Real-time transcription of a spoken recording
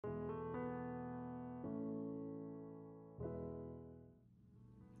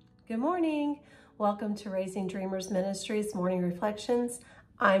Good morning. Welcome to Raising Dreamers Ministries Morning Reflections.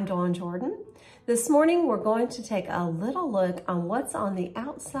 I'm Dawn Jordan. This morning we're going to take a little look on what's on the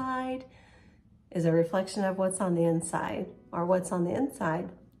outside is a reflection of what's on the inside, or what's on the inside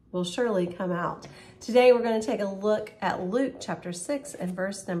will surely come out. Today we're going to take a look at Luke chapter 6 and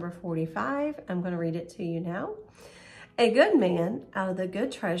verse number 45. I'm going to read it to you now. A good man out of the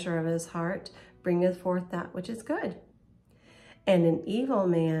good treasure of his heart bringeth forth that which is good. And an evil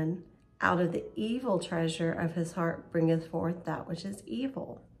man out of the evil treasure of his heart bringeth forth that which is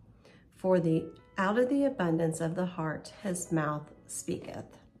evil. For out of the abundance of the heart his mouth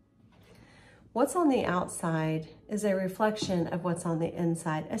speaketh. What's on the outside is a reflection of what's on the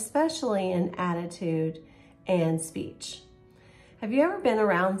inside, especially in attitude and speech. Have you ever been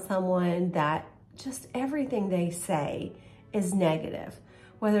around someone that just everything they say is negative?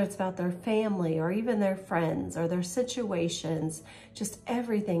 Whether it's about their family or even their friends or their situations, just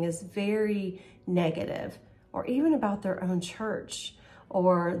everything is very negative. Or even about their own church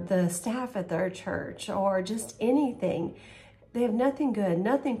or the staff at their church or just anything. They have nothing good,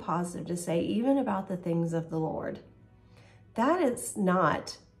 nothing positive to say, even about the things of the Lord. That is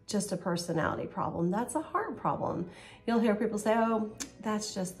not just a personality problem. That's a heart problem. You'll hear people say, oh,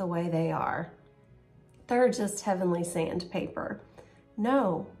 that's just the way they are. They're just heavenly sandpaper.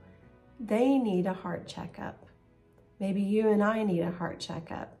 No, they need a heart checkup. Maybe you and I need a heart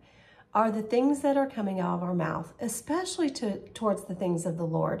checkup. Are the things that are coming out of our mouth, especially towards the things of the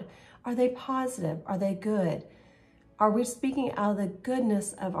Lord, are they positive? Are they good? Are we speaking out of the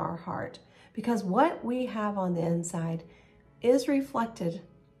goodness of our heart? Because what we have on the inside is reflected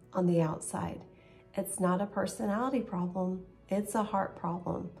on the outside. It's not a personality problem. It's a heart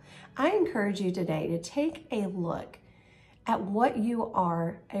problem. I encourage you today to take a look at what you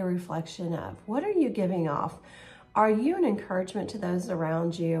are a reflection of. What are you giving off? Are you an encouragement to those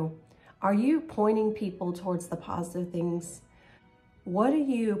around you? Are you pointing people towards the positive things? What are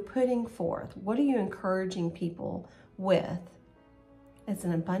you putting forth? What are you encouraging people with? It's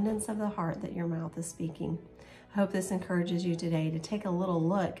an abundance of the heart that your mouth is speaking. I hope this encourages you today to take a little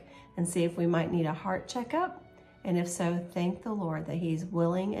look and see if we might need a heart checkup. And if so, thank the Lord that He's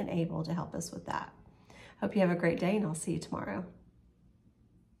willing and able to help us with that. Hope you have a great day, and I'll see you tomorrow.